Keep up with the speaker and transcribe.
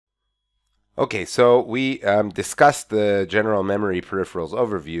Okay, so we discussed the general memory peripherals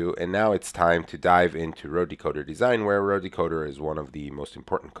overview, and now it's time to dive into row decoder design, where row decoder is one of the most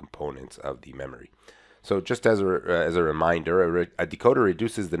important components of the memory. So just as a reminder, a decoder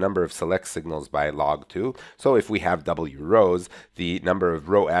reduces the number of select signals by log 2. So if we have W rows, the number of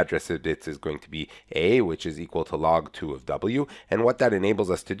row address bits is going to be A, which is equal to log 2 of W. And what that enables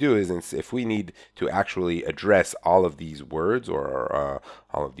us to do is, if we need to actually address all of these words, or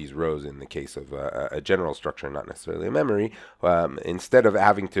all of these rows in the case of a general structure, not necessarily a memory, instead of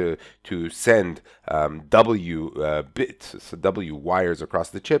having to send W bits, so W wires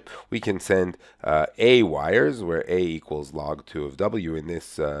across the chip, we can send A wires, where A equals log 2 of W in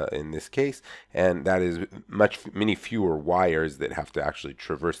this case, and that is many fewer wires that have to actually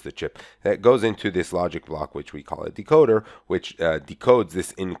traverse the chip. That goes into this logic block, which we call a decoder, which decodes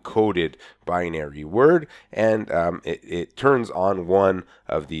this encoded binary word, and it turns on one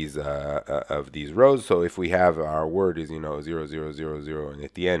of these rows. So if we have our word is 0 0 0 0, and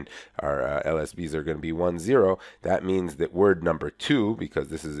at the end our LSBs are going to be 1 0, that means that word number 2, because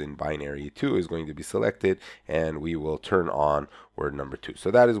this is in binary 2, is going to be selected, and we will turn on word number 2.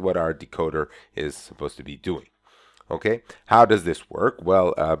 So that is what our decoder is supposed to be doing. Okay, how does this work?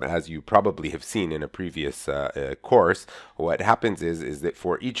 Well, as you probably have seen in a previous course, what happens is that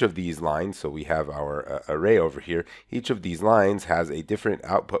for each of these lines, so we have our array over here, each of these lines has a different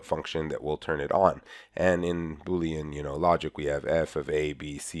output function that will turn it on. And in Boolean, logic, we have f of a,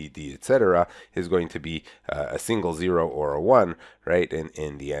 b, c, d, etc. is going to be a single 0 or a 1, right,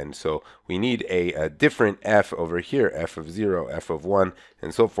 in the end. So we need a different f over here, f of 0, f of 1,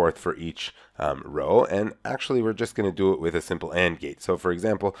 and so forth for each row. And actually, we're just going to do it with a simple AND gate. So for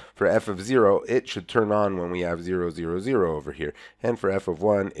example, for f of 0, it should turn on when we have 0 0 0 over here, and for f of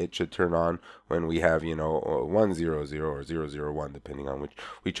 1, it should turn on when we have 1 0 0 or 0 0 1, depending on which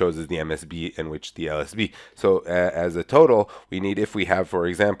we chose as the MSB and which the LSB. So as a total, we need, if we have, for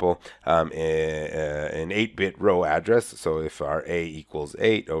example, an 8-bit row address, so if our A equals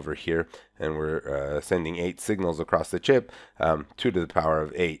 8 over here, and we're sending 8 signals across the chip, 2 to the power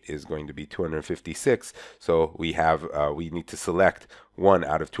of 8 is going to be 256. So we need to select 1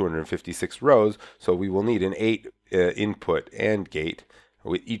 out of 256 rows. So we will need an 8 input AND gate,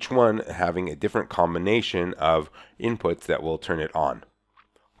 with each one having a different combination of inputs that will turn it on.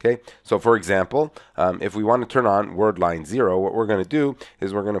 Okay, so for example, if we want to turn on word line 0, what we're going to do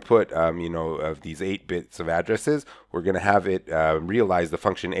is we're going to put, of these 8 bits of addresses, we're going to have it realize the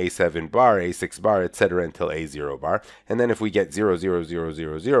function A7 bar, A6 bar, etc. until A0 bar. And then if we get 0 0 0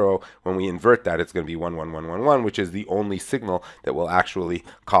 0 0, when we invert that, it's going to be 1 1 1 1 1, which is the only signal that will actually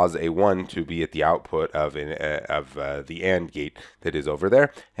cause a 1 to be at the output of the AND gate that is over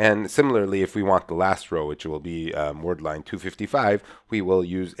there. And similarly, if we want the last row, which will be word line 255, we will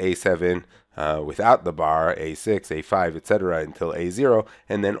use A7 without the bar, A6, A5, etc. until A0,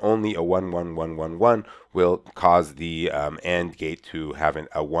 and then only a 1 1 1 1 1 will cause the AND gate to have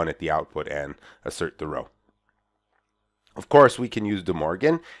a 1 at the output and assert the row. Of course, we can use De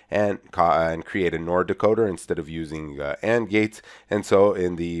Morgan and create a NOR decoder instead of using AND gates. And so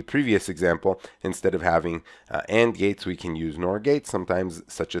in the previous example, instead of having AND gates, we can use NOR gates. Sometimes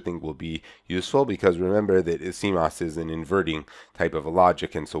such a thing will be useful, because remember that CMOS is an inverting type of a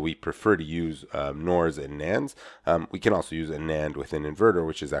logic, and so we prefer to use NORs and NANDs. We can also use a NAND with an inverter,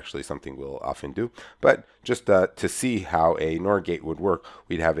 which is actually something we'll often do. But just to see how a NOR gate would work,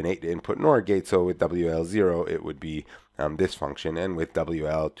 we'd have an 8-input NOR gate. So with WL0, it would be this function, and with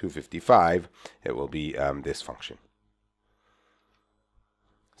WL255 it will be this function.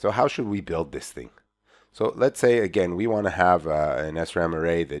 So how should we build this thing? So let's say, again, we want to have an SRAM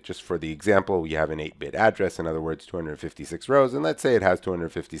array that, just for the example, we have an 8-bit address, in other words 256 rows, and let's say it has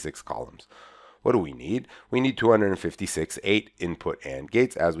 256 columns. What do we need? We need 256 8-input AND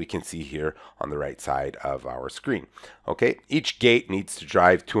gates, as we can see here on the right side of our screen. Okay, each gate needs to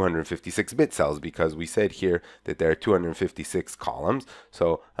drive 256 bit cells, because we said here that there are 256 columns.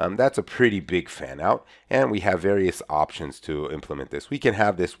 So that's a pretty big fan out, and we have various options to implement this. We can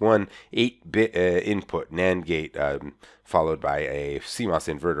have this one 8-bit input NAND gate followed by a CMOS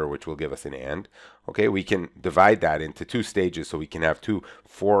inverter, which will give us an AND. Okay, we can divide that into 2 stages, so we can have 2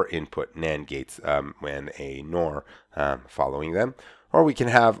 4-input NAND gates and a NOR following them. Or we can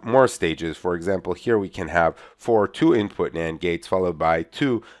have more stages. For example, here we can have 4 2-input NAND gates followed by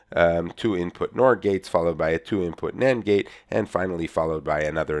 2 2-input NOR gates followed by a 2-input NAND gate, and finally followed by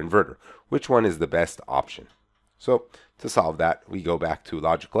another inverter. Which one is the best option? So to solve that, we go back to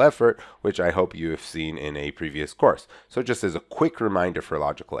logical effort, which I hope you have seen in a previous course. So just as a quick reminder for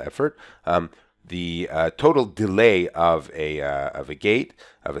logical effort, the total delay of a gate,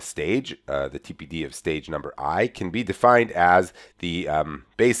 of a stage, the TPD of stage number I, can be defined as the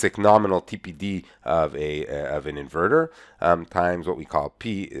basic nominal TPD of an inverter times what we call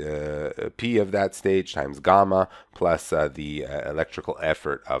P of that stage times gamma plus the electrical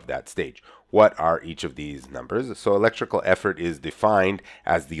effort of that stage. What are each of these numbers? So electrical effort is defined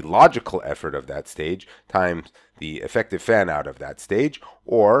as the logical effort of that stage times the effective fan out of that stage,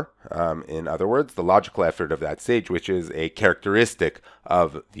 or in other words, the logical effort of that stage, which is a characteristic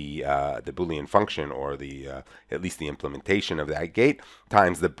of the Boolean function, or the at least the implementation of that gate,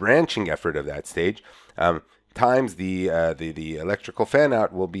 times the branching effort of that stage, times the electrical fan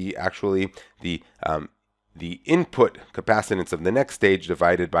out will be actually the input capacitance of the next stage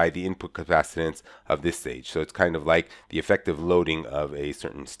divided by the input capacitance of this stage. So it's kind of like the effective loading of a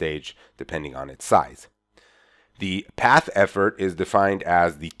certain stage depending on its size. The path effort is defined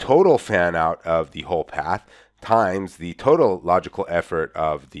as the total fan out of the whole path times the total logical effort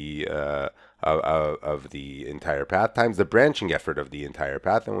of the entire path times the branching effort of the entire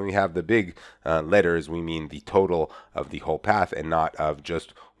path. And when we have the big letters, we mean the total of the whole path and not of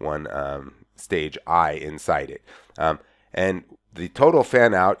just one stage I inside it. And the total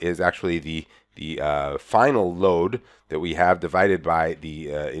fan out is actually the final load that we have divided by the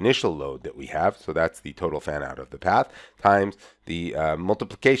initial load that we have. So that's the total fan out of the path times the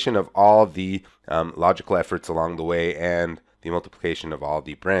multiplication of all the logical efforts along the way and the multiplication of all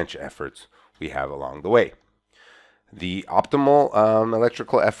the branch efforts we have along the way. The optimal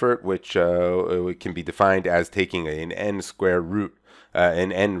electrical effort, which can be defined as taking an n square root,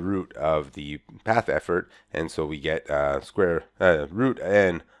 an n root of the path effort, and so we get square root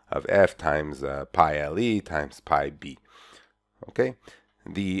n of f times pi le times pi b. Okay,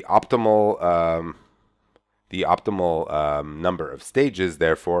 the optimal number of stages,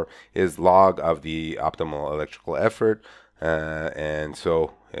 therefore, is log of the optimal electrical effort, and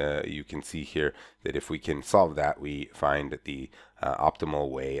so you can see here that if we can solve that, we find the optimal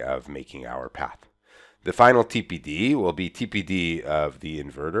way of making our path. The final TPD will be TPD of the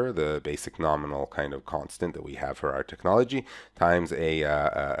inverter, the basic nominal kind of constant that we have for our technology, times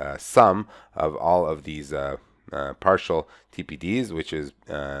a sum of all of these partial TPDs, which is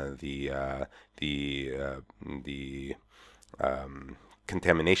the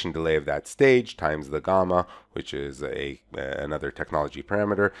contamination delay of that stage times the gamma, which is another technology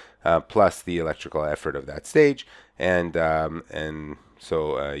parameter, plus the electrical effort of that stage, and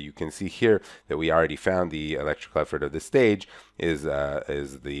so you can see here that we already found the electrical effort of the stage is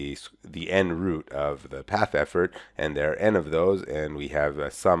the n root of the path effort, and there are n of those, and we have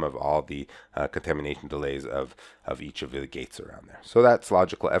a sum of all the contamination delays of each of the gates around there. So that's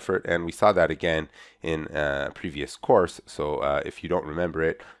logical effort, and we saw that again in a previous course. So if you don't remember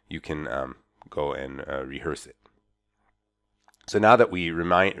it, you can go and rehearse it. So now that we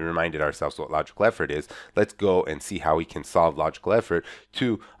reminded ourselves what logical effort is, let's go and see how we can solve logical effort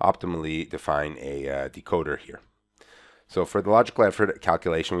to optimally define a decoder here. So for the logical effort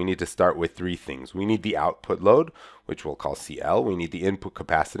calculation, we need to start with three things. We need the output load, which we'll call CL. We need the input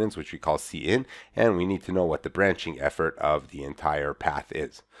capacitance, which we call Cin. And we need to know what the branching effort of the entire path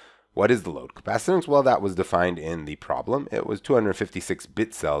is. What is the load capacitance? Well, that was defined in the problem. It was 256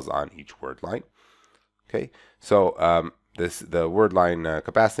 bit cells on each word line. Okay, so the word line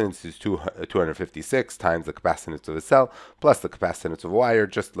capacitance is 256 times the capacitance of a cell plus the capacitance of a wire.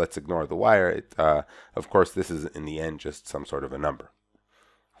 Just let's ignore the wire. Of course, this is in the end just some sort of a number.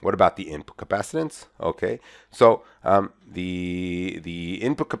 What about the input capacitance? Okay, so the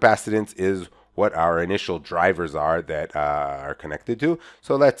input capacitance is what our initial drivers are that are connected to.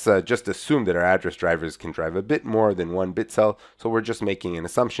 So let's just assume that our address drivers can drive a bit more than one bit cell. So we're just making an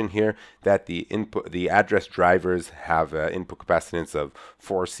assumption here that the address drivers have input capacitance of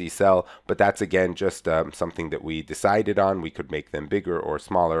 4C cell, but that's again just something that we decided on. We could make them bigger or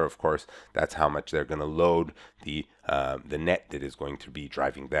smaller. Of course, that's how much they're going to load the net that is going to be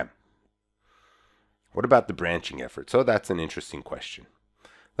driving them. What about the branching effort? So that's an interesting question.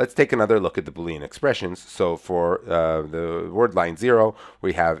 Let's take another look at the Boolean expressions. So for the word line 0,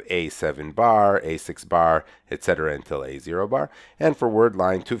 we have A7 bar, A6 bar, etc. until A0 bar. And for word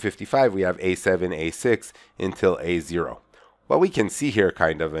line 255, we have A7, A6 until A0. Well, we can see here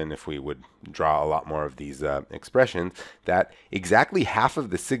kind of, and if we would draw a lot more of these expressions, that exactly half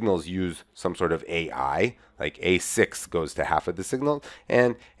of the signals use some sort of AI, like A6 goes to half of the signal,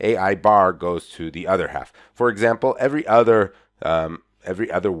 and AI bar goes to the other half. For example, every other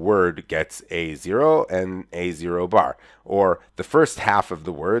every other word gets A0 and A0 bar, or the first half of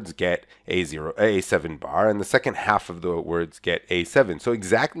the words get A7 bar, and the second half of the words get A7. So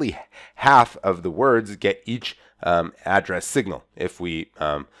exactly half of the words get each address signal if we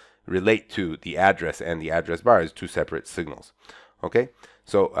relate to the address and the address bar as two separate signals. Okay,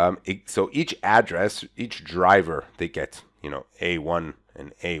 so so each address, each driver that gets, A1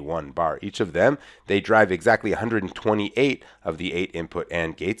 and A1 bar, each of them, they drive exactly 128 of the 8 input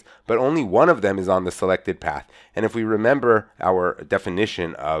AND gates, but only one of them is on the selected path. And if we remember our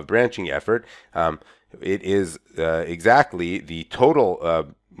definition of branching effort, it is exactly the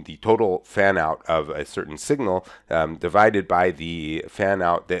total fan out of a certain signal divided by the fan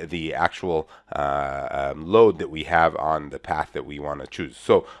out, the actual load that we have on the path that we want to choose.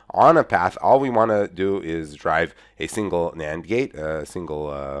 So on a path, all we want to do is drive a single NAND gate, a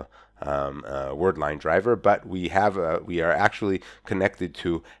single word line driver, but we are actually connected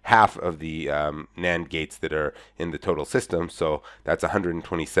to half of the NAND gates that are in the total system, so that's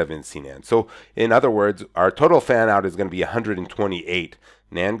 127 CNAND. So in other words, our total fan out is going to be 128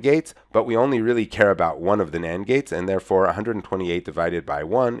 NAND gates, but we only really care about one of the NAND gates, and therefore 128 divided by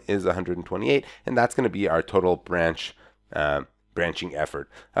 1 is 128, and that's going to be our total branching effort.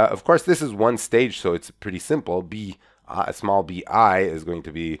 Of course, this is one stage, so it's pretty simple. Small bi is going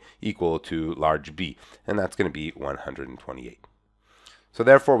to be equal to large B, and that's going to be 128. So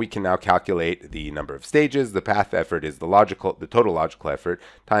therefore, we can now calculate the number of stages. The path effort is the total logical effort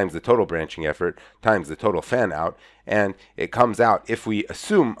times the total branching effort times the total fan out, and it comes out, if we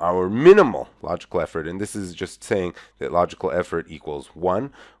assume our minimal logical effort, and this is just saying that logical effort equals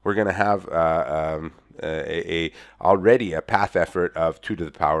 1, we're going to have already a path effort of 2 to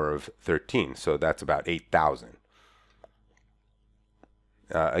the power of 13, so that's about 8,000.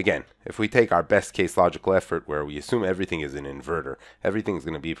 Again, if we take our best case logical effort where we assume everything is an inverter, everything's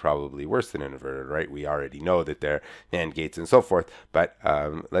going to be probably worse than an inverter, right? We already know that there are NAND gates and so forth, but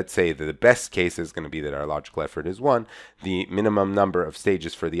let's say that the best case is going to be that our logical effort is 1. The minimum number of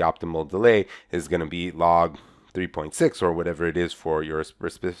stages for the optimal delay is going to be log 3.6 or whatever it is for your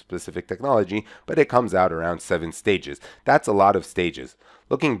specific technology, but it comes out around 7 stages. That's a lot of stages.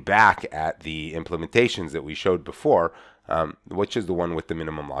 Looking back at the implementations that we showed before, which is the one with the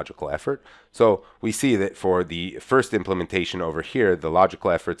minimum logical effort. So we see that for the first implementation over here, the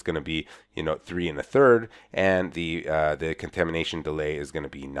logical effort is going to be 3 1/3, and the contamination delay is going to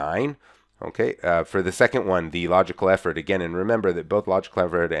be 9. Okay, for the second one, the logical effort, again, and remember that both logical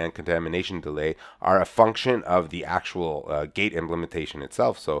effort and contamination delay are a function of the actual gate implementation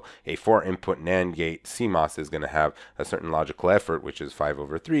itself. So a 4-input NAND gate CMOS is going to have a certain logical effort, which is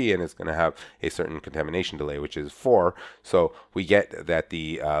 5/3, and it's going to have a certain contamination delay, which is 4. So we get that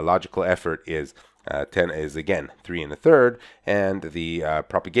the logical effort is 10 is again 3 1/3, and the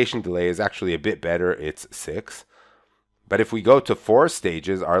propagation delay is actually a bit better. It's 6. But if we go to 4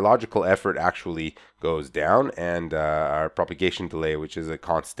 stages, our logical effort actually goes down, and our propagation delay, which is a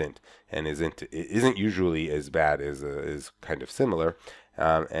constant and isn't usually as bad, is kind of similar.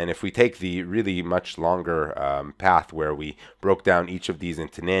 And if we take the really much longer path where we broke down each of these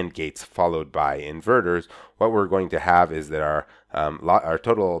into NAND gates followed by inverters, what we're going to have is that our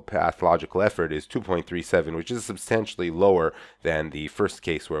total path logical effort is 2.37, which is substantially lower than the first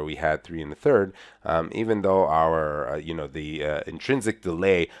case where we had 3 1/3. Even though our the intrinsic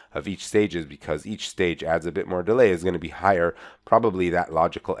delay of each stage is, because each stage adds a bit more delay, is going to be higher. Probably that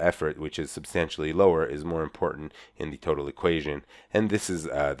logical effort, which is substantially lower, is more important in the total equation. And this is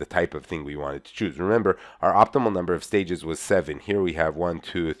the type of thing we wanted to choose. Remember, our optimal number of stages was 7. Here we have 1,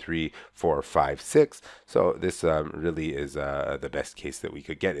 2, 3, 4, 5, 6. So this really is the best case that we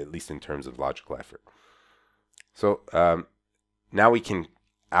could get, at least in terms of logical effort. So now we can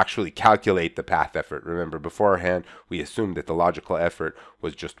actually calculate the path effort. Remember, beforehand, we assumed that the logical effort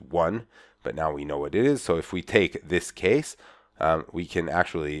was just 1, but now we know what it is. So if we take this case, we can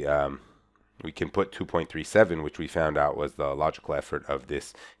actually we can put 2.37, which we found out was the logical effort of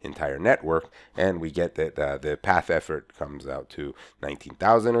this entire network, and we get that the path effort comes out to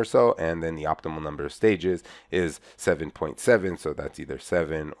 19,000 or so, and then the optimal number of stages is 7.7, so that's either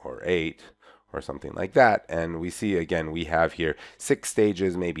 7 or 8 or something like that. And we see, again, we have here 6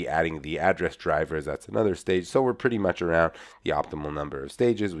 stages, maybe adding the address drivers, that's another stage. So we're pretty much around the optimal number of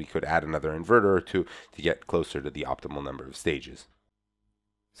stages. We could add another inverter or two to get closer to the optimal number of stages.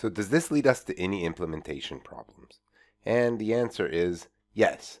 So does this lead us to any implementation problems? And the answer is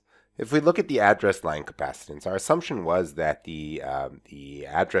yes. If we look at the address line capacitance, our assumption was that the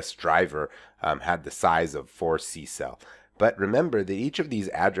address driver had the size of 4 C cell. But remember that each of these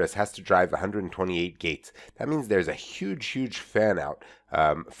address has to drive 128 gates. That means there's a huge fan out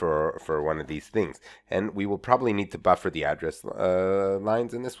for one of these things. And we will probably need to buffer the address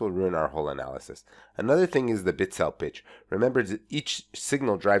lines, and this will ruin our whole analysis. Another thing is the bit cell pitch. Remember that each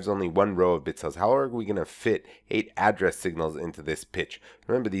signal drives only one row of bit cells. How are we going to fit 8 address signals into this pitch?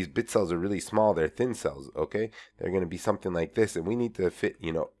 Remember, these bit cells are really small. They're thin cells, okay? They're going to be something like this, and we need to fit,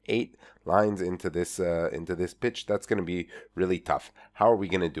 8 lines into this pitch. That's going to be really tough. How are we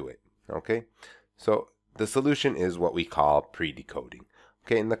going to do it? Okay, so the solution is what we call pre-decoding.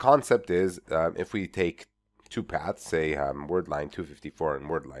 Okay, and the concept is if we take two paths, say word line 254 and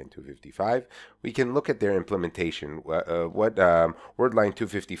word line 255, we can look at their implementation. What word line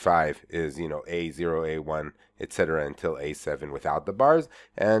 255 is, A0, A1, etc. until A7 without the bars,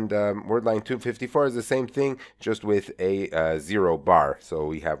 and word line 254 is the same thing, just with a 0 bar. So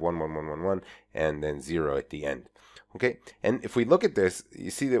we have 1, 1, 1, 1, 1, and then 0 at the end. Okay, and if we look at this, you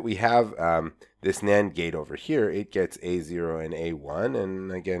see that we have this NAND gate over here. It gets A0 and A1,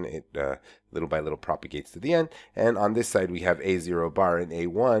 and again, it little by little propagates to the end. And on this side, we have A0 bar and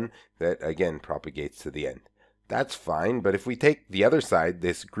A1 that again propagates to the end. That's fine, but if we take the other side,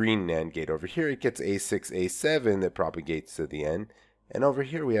 this green NAND gate over here, it gets A6, A7 that propagates to the end. And over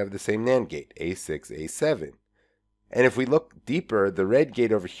here, we have the same NAND gate, A6, A7. And if we look deeper, the red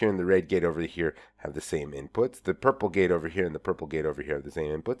gate over here and the red gate over here have the same inputs. The purple gate over here and the purple gate over here have the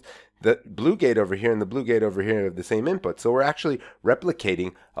same inputs. The blue gate over here and the blue gate over here have the same inputs. So we're actually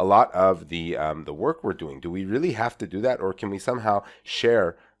replicating a lot of the work we're doing. Do we really have to do that, or can we somehow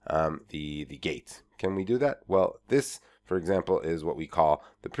share the gates? Can we do that? Well, this, for example, is what we call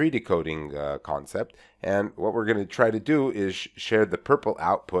the pre-decoding concept. And what we're going to try to do is share the purple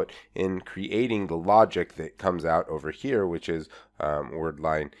output in creating the logic that comes out over here, which is word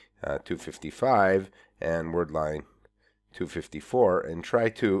line 255 and word line 254, and try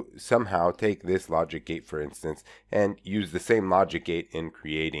to somehow take this logic gate, for instance, and use the same logic gate in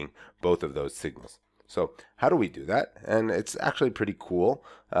creating both of those signals. So how do we do that? And it's actually pretty cool.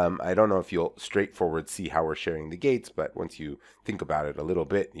 I don't know if you'll straightforward see how we're sharing the gates, but once you think about it a little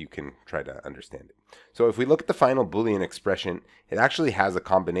bit, you can try to understand it. So if we look at the final Boolean expression, it actually has a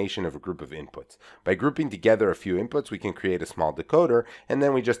combination of a group of inputs. By grouping together a few inputs, we can create a small decoder, and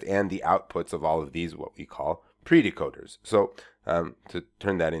then we just add the outputs of all of these, what we call pre-decoders. So to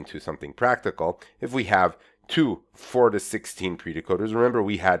turn that into something practical, if we have two 4 to 16 pre-decoders, remember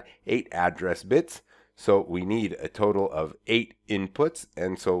we had 8 address bits, so we need a total of 8 inputs,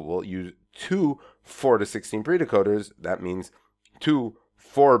 and so we'll use 2 4 to 16 pre-decoders. That means 2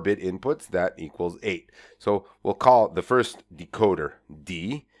 4-bit inputs. That equals 8. So we'll call the first decoder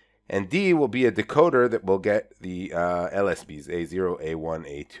D, and D will be a decoder that will get the LSBs, A0, A1,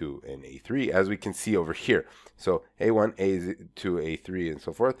 A2, and A3, as we can see over here. So A1, A2, A3, and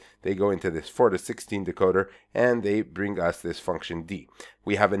so forth, they go into this 4 to 16 decoder, and they bring us this function D.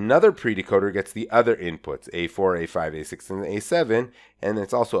 We have another pre-decoder gets the other inputs, A4, A5, A6, and A7, and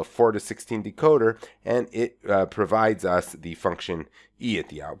it's also a 4 to 16 decoder, and it provides us the function E at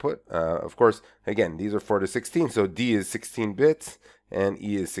the output. Of course, again, these are 4 to 16, so D is 16 bits, and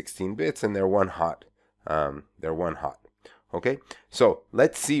E is 16 bits, and they're one hot. Okay, so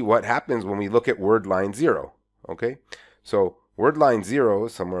let's see what happens when we look at word line 0. Okay, so word line 0,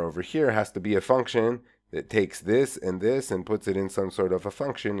 somewhere over here, has to be a function that takes this and puts it in some sort of a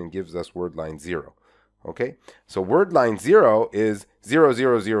function and gives us word line 0. Okay, so word line 0 is 0,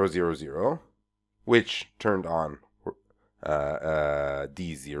 0, 0, 0, 0, which turned on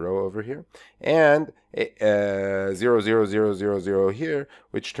D0 over here, and 0, 0, 0, 0, 0 here,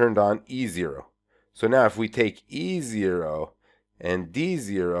 which turned on E0. So now if we take E0 and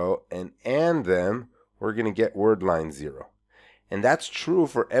D0 and AND them, we're going to get word line 0. And that's true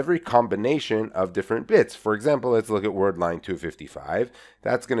for every combination of different bits. For example, let's look at word line 255.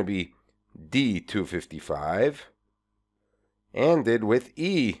 That's going to be D255 ANDed with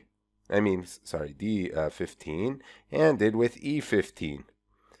D15 ANDed with E15.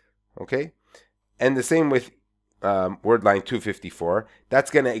 Okay? And the same with word line 254. That's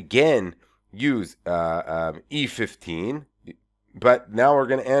going to again use E15, but now we're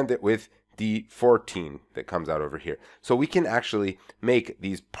going to AND it with D14 that comes out over here. So we can actually make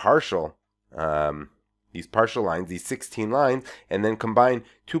these partial lines, these 16 lines, and then combine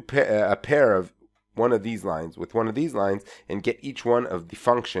a pair of one of these lines with one of these lines and get each one of the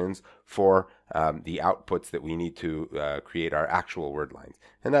functions for the outputs that we need to create our actual word lines.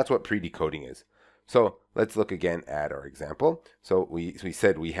 And that's what pre-decoding is. So let's look again at our example. So we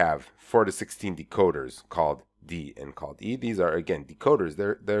said we have 4 to 16 decoders called D and called E. These are, again, decoders.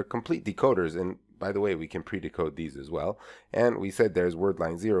 They're complete decoders, and by the way, we can pre-decode these as well. And we said there's word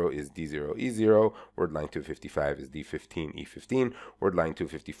line 0 is D0E0, word line 255 is D15E15, word line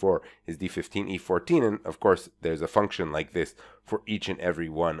 254 is D15E14, and of course there's a function like this for each and every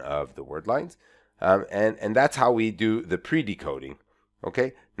one of the word lines. And that's how we do the pre-decoding.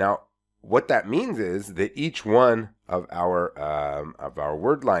 Okay, now what that means is that each one of our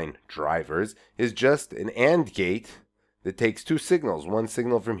word line drivers is just an AND gate that takes two signals, one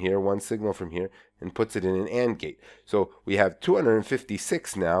signal from here, one signal from here, and puts it in an AND gate. So we have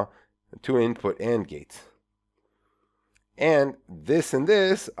 256 now, two input AND gates. And this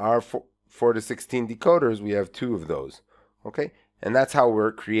are 4 to 16 decoders. We have two of those. Okay, and that's how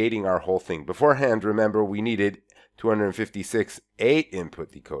we're creating our whole thing. Beforehand, remember, we needed 256 8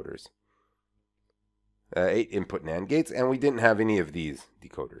 input decoders. 8 input NAND gates, and we didn't have any of these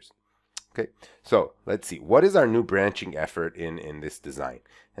decoders. Okay, so let's see. What is our new branching effort in this design?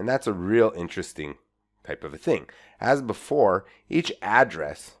 And that's a real interesting type of a thing. As before, each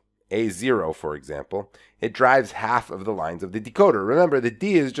address, A0 for example, it drives half of the lines of the decoder. Remember, the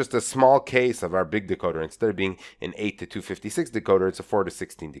D is just a small case of our big decoder. Instead of being an 8 to 256 decoder, it's a 4 to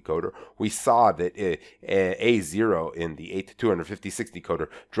 16 decoder. We saw that A0 in the 8 to 256 decoder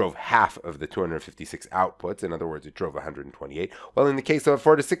drove half of the 256 outputs. In other words, it drove 128. Well, in the case of a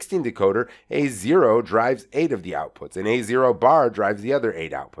 4 to 16 decoder, A0 drives 8 of the outputs, and A0 bar drives the other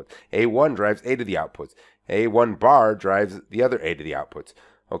 8 outputs. A1 drives 8 of the outputs. A1 bar drives the other 8 of the outputs.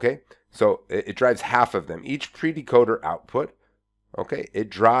 Okay, so it drives half of them. Each pre-decoder output, okay, it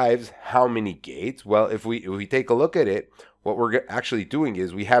drives how many gates? Well, if we take a look at it, what we're actually doing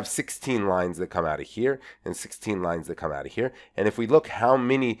is we have 16 lines that come out of here and 16 lines that come out of here. And if we look how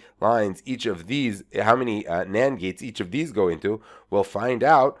many lines each of these, how many NAND gates each of these go into, we'll find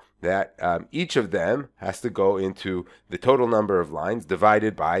out that each of them has to go into the total number of lines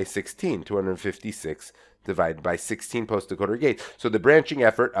divided by 16, 256 divided by 16 post-decoder gates. So the branching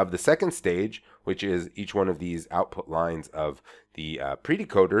effort of the second stage, which is each one of these output lines of the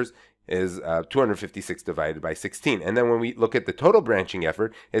pre-decoders, is 256 divided by 16. And then when we look at the total branching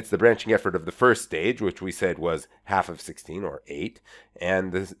effort, it's the branching effort of the first stage, which we said was half of 16, or 8.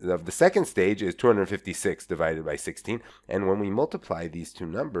 And of the second stage is 256 divided by 16. And when we multiply these two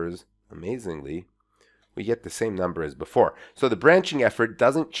numbers, amazingly, we get the same number as before. So the branching effort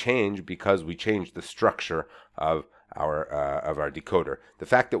doesn't change because we changed the structure of our decoder. The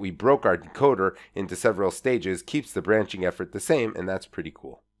fact that we broke our decoder into several stages keeps the branching effort the same, and that's pretty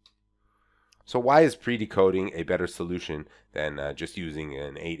cool. So why is pre-decoding a better solution than just using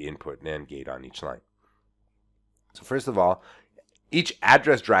an 8-input NAND gate on each line? So first of all, each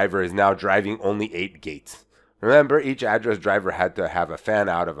address driver is now driving only 8 gates. Remember, each address driver had to have a fan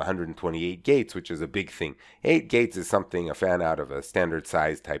out of 128 gates, which is a big thing. 8 gates is something a fan out of a standard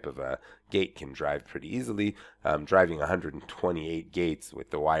size type of a gate can drive pretty easily. Driving 128 gates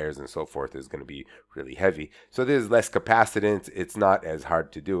with the wires and so forth is going to be really heavy. So there's less capacitance, it's not as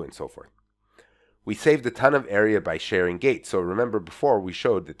hard to do and so forth. We saved a ton of area by sharing gates. So remember before we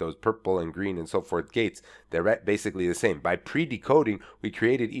showed that those purple and green and so forth gates, they're basically the same. By pre-decoding, we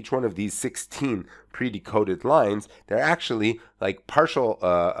created each one of these 16 pre-decoded lines. They're actually like partial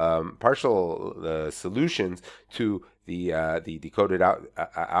solutions to the decoded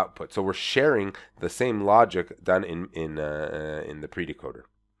output. So we're sharing the same logic done in the pre-decoder.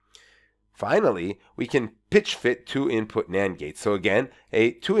 Finally, we can pitch fit 2-input NAND gates. So again,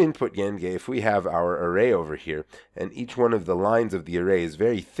 a 2-input NAND gate, if we have our array over here, and each one of the lines of the array is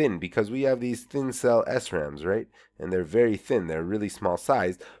very thin because we have these thin cell SRAMs, right? And they're very thin, they're really small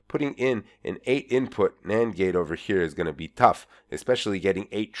sized. Putting in an 8-input NAND gate over here is going to be tough, especially getting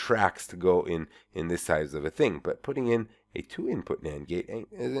 8 tracks to go in this size of a thing. But putting in a 2-input NAND gate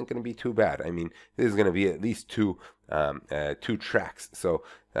isn't going to be too bad. I mean, this is going to be at least two tracks. So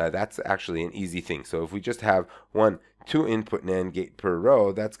that's actually an easy thing. So if we just have one 2-input NAND gate per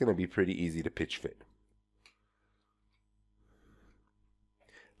row, that's going to be pretty easy to pitch fit.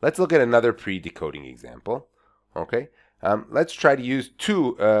 Let's look at another pre-decoding example. Okay, let's try to use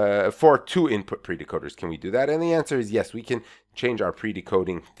 4 2-input pre-decoders. Can we do that? And the answer is yes. We can change our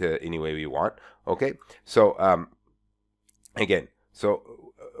pre-decoding to any way we want. Okay, so again,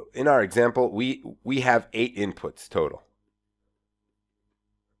 so in our example, we have 8 inputs total.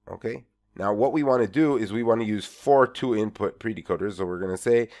 Okay, now what we want to do is we want to use 4 2-input pre-decoders. So we're going to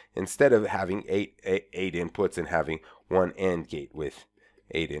say instead of having eight inputs and having one AND gate with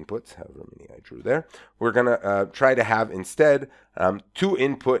 8 inputs, however many I drew there, we're going to try to have instead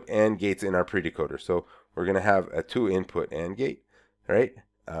 2-input AND gates in our pre-decoder. So we're going to have a 2-input AND gate, right?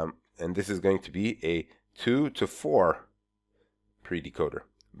 And this is going to be a 2 to 4 pre-decoder.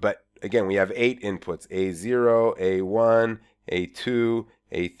 But again, we have 8 inputs: A0, A1, A2,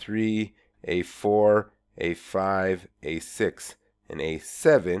 A3, A4, A5, A6, and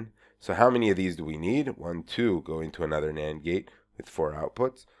A7. So how many of these do we need? 1, 2 go into another NAND gate with 4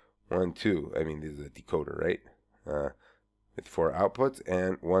 outputs. 1, 2, I mean, this is a decoder, right? With 4 outputs,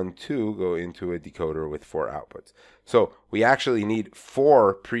 and 1, 2 go into a decoder with 4 outputs. So we actually need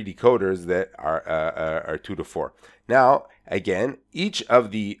 4 pre-decoders that are 2 to 4. Now, again, each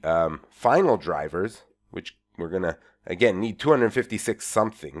of the final drivers, which we're going to, again, need 256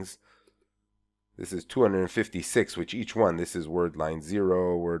 somethings. This is 256, which each one, this is word line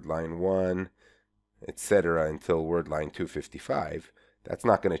 0, word line 1, etc., until word line 255. That's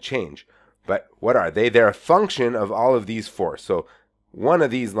not going to change. But what are they? They're a function of all of these 4. So one of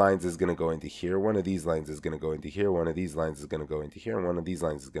these lines is going to go into here, one of these lines is going to go into here, one of these lines is going to go into here, and one of these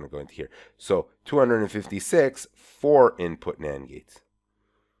lines is going to go into here. So 256 4 input NAND gates.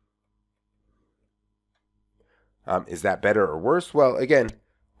 Is that better or worse? Well, again,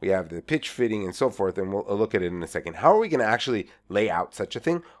 we have the pitch fitting and so forth, and we'll look at it in a second. How are we going to actually lay out such a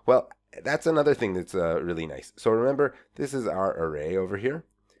thing? Well, that's another thing that's really nice. So remember, this is our array over here,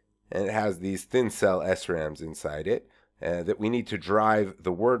 and it has these thin cell SRAMs inside it that we need to drive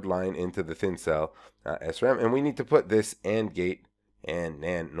the word line into the thin cell SRAM, and we need to put this AND gate and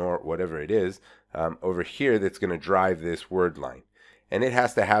NAND NOR, whatever it is, over here that's going to drive this word line. And it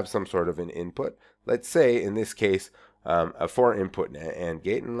has to have some sort of an input. Let's say, in this case, a 4 input AND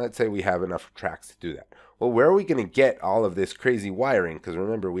gate, and let's say we have enough tracks to do that. Well, where are we going to get all of this crazy wiring? Because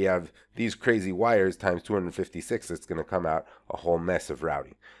remember, we have these crazy wires times 256. It's going to come out a whole mess of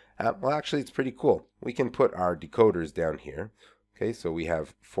routing. Well, actually, it's pretty cool. We can put our decoders down here. Okay, so we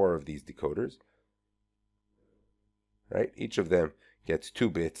have 4 of these decoders. Right? Each of them gets 2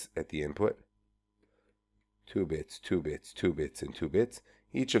 bits at the input. 2 bits, 2 bits, 2 bits, and 2 bits.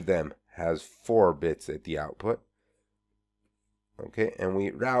 Each of them has 4 bits at the output. Okay, and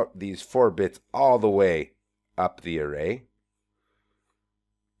we route these 4 bits all the way up the array.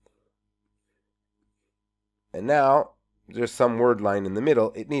 And now there's some word line in the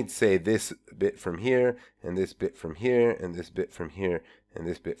middle. It needs, say, this bit from here, and this bit from here, and this bit from here, and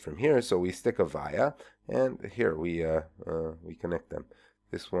this bit from here. So we stick a via, and here we connect them.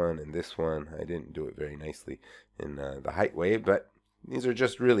 This one and this one. I didn't do it very nicely in the height way, but these are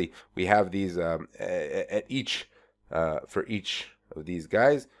just really, we have these at each, for each of these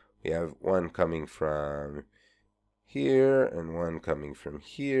guys, we have one coming from here, and one coming from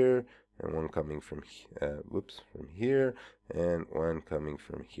here, and one coming from, from here, and one coming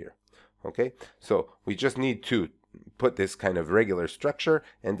from here. Okay, so we just need to put this kind of regular structure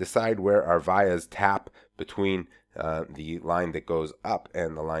and decide where our vias tap between the line that goes up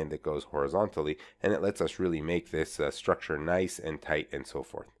and the line that goes horizontally, and it lets us really make this structure nice and tight and so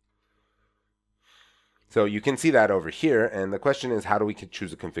forth. So you can see that over here, and the question is, how do we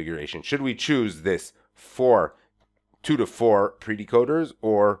choose a configuration? Should we choose this 2 to 4 predecoders,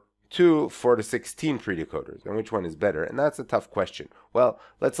 or 4 to 16 predecoders, and which one is better? And that's a tough question. Well,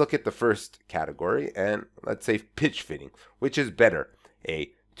 let's look at the first category, and let's say pitch fitting. Which is better,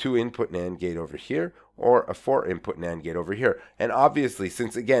 a 2 input NAND gate over here, or a 4 input NAND gate over here? And obviously,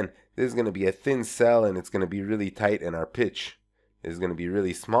 since again, this is going to be a thin cell and it's going to be really tight and our pitch is going to be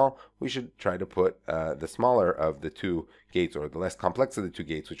really small, we should try to put the smaller of the 2 gates, or the less complex of the 2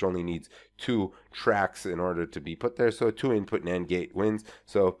 gates, which only needs 2 tracks in order to be put there. So a 2 input NAND gate wins.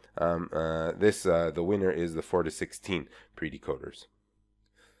 So the winner is the 4 to 16 predecoders.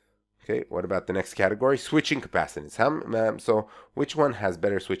 Okay, what about the next category? Switching capacitance. So which one has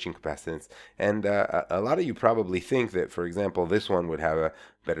better switching capacitance? And a lot of you probably think that, for example, this one would have a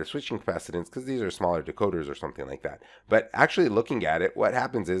better switching capacitance because these are smaller decoders or something like that. But actually looking at it, what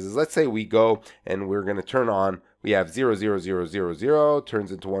happens is let's say we go and we're going to turn on, we have 0, 0, 0, 0, 0,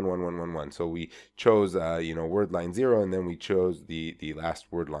 turns into 1, 1, 1, 1, 1. So we chose, word line 0, and then we chose the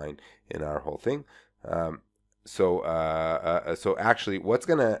last word line in our whole thing. So actually, what's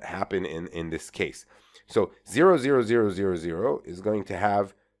going to happen in this case? So 0, 0, 0, 0, 0 is going to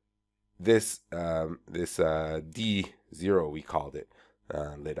have this D0, we called it,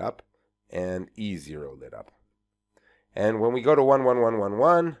 lit up, and E0 lit up. And when we go to 1, 1, 1, 1,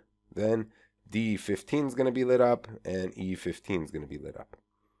 1, then D15 is going to be lit up, and E15 is going to be lit up.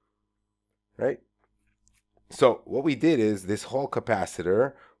 Right? So what we did is this whole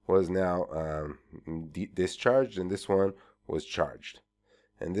capacitor was now discharged, and this one was charged.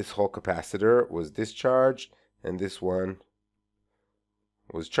 And this whole capacitor was discharged, and this one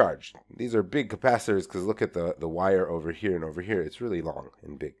was charged. These are big capacitors because look at the wire over here and over here. It's really long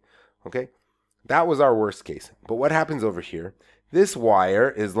and big. Okay? That was our worst case. But what happens over here? This wire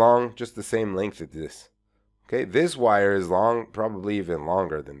is long, just the same length as this. Okay, this wire is long, probably even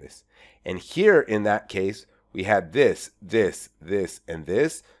longer than this. And here in that case, we had this, and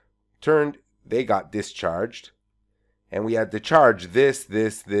this. They got discharged. And we had to charge this,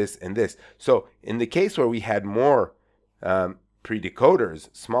 and this. So in the case where we had more predecoders,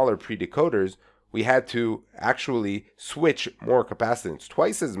 smaller predecoders, we had to actually switch more capacitance,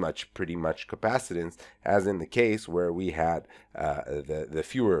 twice as much, pretty much, capacitance as in the case where we had the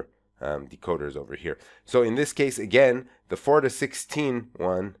fewer decoders over here. So in this case, again, the 4 to 16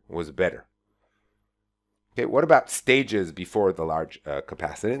 one was better. Okay, what about stages before the large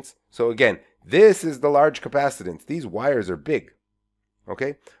capacitance? So again, this is the large capacitance. These wires are big.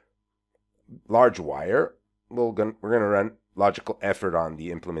 Okay, large wire. We're going to run logical effort on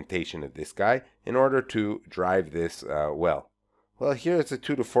the implementation of this guy in order to drive this well. Well, here it's a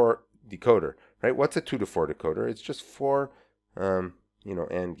 2 to 4 decoder, right? What's a 2 to 4 decoder? It's just 4,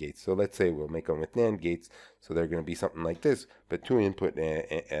 AND gates. So let's say we'll make them with NAND gates. So they're going to be something like this, but 2 input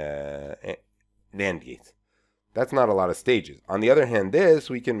NAND gates. That's not a lot of stages. On the other hand, this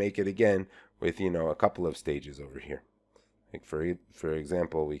we can make it again with a couple of stages over here. Like for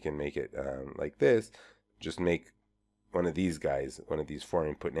example, we can make it like this. Just make one of these guys, one of these 4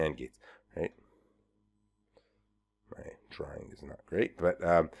 input NAND gates, right? My drawing is not great, but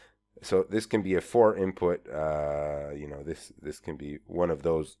so this can be a 4 input. This can be one of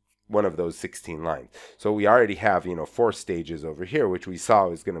those 16 lines. So we already have 4 stages over here, which we saw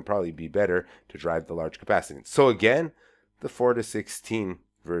is going to probably be better to drive the large capacitance. So again, the 4 to 16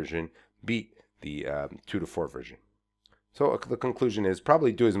 version beat the 2 to 4 version. So the conclusion is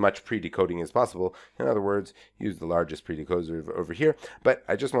probably do as much pre-decoding as possible. In other words, use the largest pre-decoder over here. But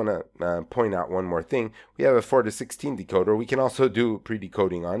I just want to point out one more thing. We have a 4 to 16 decoder. We can also do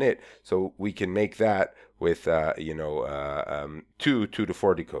pre-decoding on it. So we can make that with, 2 2 to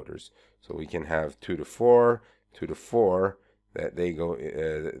 4 decoders. So we can have 2 to 4, 2 to 4. That they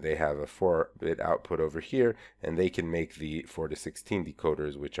have a 4-bit output over here, and they can make the 4 to 16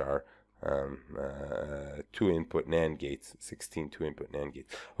 decoders, which are 2 input NAND gates, 16 2 input NAND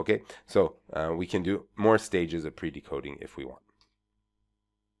gates. Okay, so we can do more stages of pre-decoding if we want.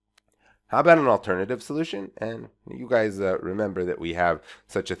 How about an alternative solution? And you guys remember that we have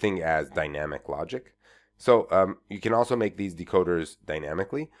such a thing as dynamic logic. So you can also make these decoders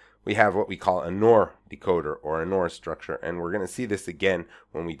dynamically. We have what we call a NOR decoder or a NOR structure, and we're going to see this again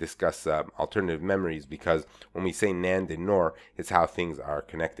when we discuss alternative memories, because when we say NAND and NOR, it's how things are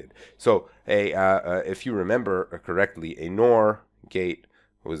connected. So if you remember correctly, a NOR gate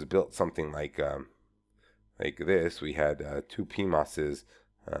was built something like this. We had 2 PMOSs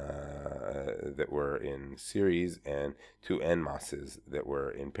that were in series and 2 NMOSs that were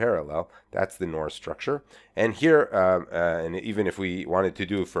in parallel. That's the NOR structure. And here, and even if we wanted to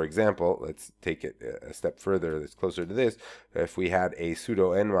do, for example, let's take it a step further, that's closer to this. If we had a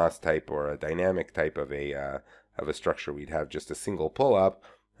pseudo-NMOS type or a dynamic type of a structure, we'd have just a single pull-up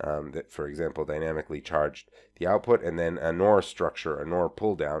that, for example, dynamically charged the output, and then a NOR structure, a NOR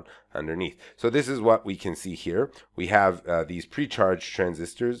pull down underneath. So this is what we can see here. We have these pre-charged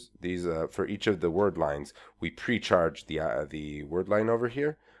transistors. These for each of the word lines, we pre-charge the word line over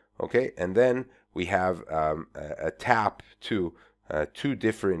here. Okay, and then we have a tap to 2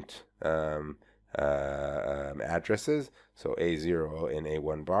 different addresses, so A0 and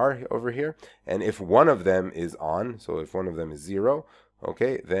A1 bar over here. And if one of them is on, so if one of them is 0,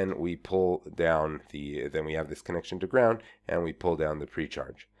 okay, then we pull down then we have this connection to ground, and we pull down the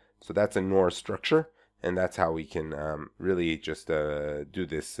pre-charge. So that's a NOR structure, and that's how we can really just do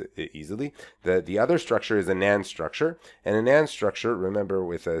this easily. The other structure is a NAND structure, and a NAND structure, remember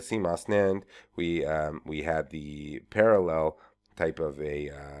with a CMOS NAND, we had the parallel type of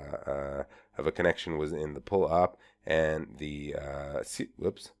a connection was in the pull up, and the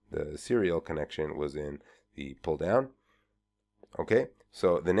serial connection was in the pull down. Okay,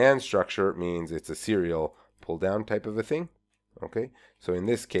 so the NAND structure means it's a serial pull down type of a thing. Okay, so in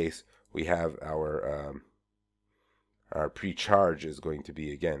this case we have our pre-charge is going to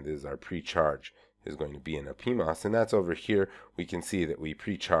be, again, this is our pre-charge is going to be in a PMOS, and that's over here. We can see that we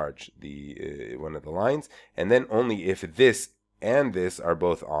pre-charge the one of the lines, and then only if this and this are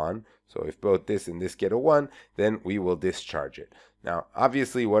both on, so if both this and this get a 1, then we will discharge it. Now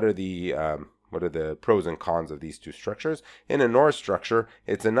obviously, what are the pros and cons of these 2 structures? In a NOR structure,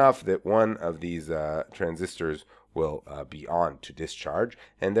 it's enough that one of these transistors will be on to discharge,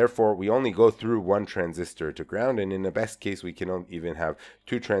 and therefore we only go through 1 transistor to ground, and in the best case we can even have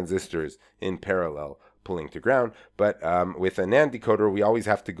 2 transistors in parallel pulling to ground. But with a NAND decoder, we always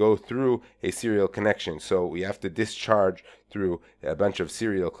have to go through a serial connection. So we have to discharge through a bunch of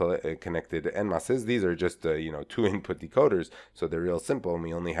serial connected NMOSs. These are just two input decoders, so they're real simple, and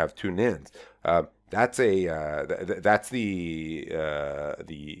we only have two NANDs. That's the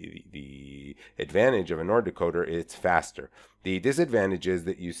advantage of an OR decoder. It's faster. The disadvantage is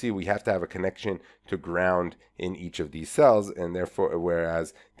that you see we have to have a connection to ground in each of these cells, and therefore,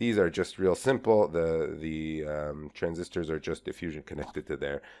 whereas these are just real simple, the transistors are just diffusion connected to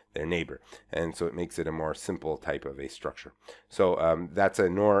their neighbor, and so it makes it a more simple type of a structure. So that's a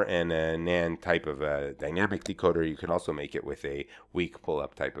NOR and a NAND type of a dynamic decoder. You can also make it with a weak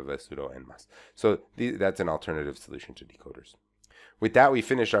pull-up type of a pseudo-NMOS. So that's an alternative solution to decoders. With that, we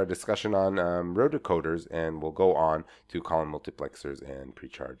finish our discussion on row decoders, and we'll go on to column multiplexers and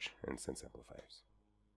pre-charge and sense amplifiers.